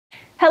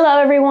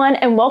Hello everyone,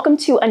 and welcome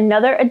to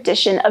another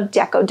edition of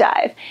Deco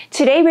Dive.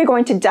 Today we're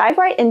going to dive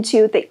right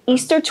into the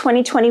Easter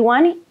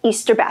 2021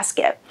 Easter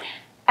basket.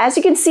 As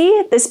you can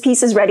see, this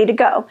piece is ready to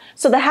go.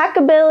 So the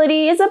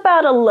hackability is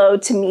about a low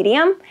to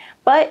medium,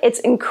 but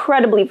it's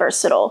incredibly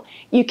versatile.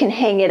 You can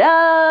hang it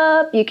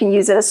up, you can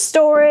use it as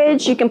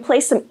storage, you can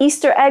place some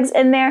Easter eggs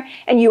in there,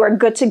 and you are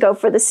good to go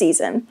for the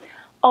season.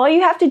 All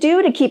you have to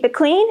do to keep it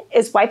clean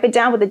is wipe it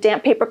down with a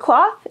damp paper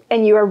cloth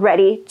and you are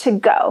ready to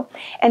go.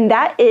 And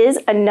that is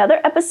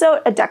another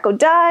episode of Deco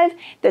Dive.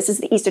 This is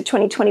the Easter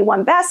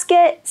 2021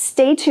 basket.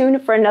 Stay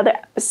tuned for another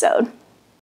episode.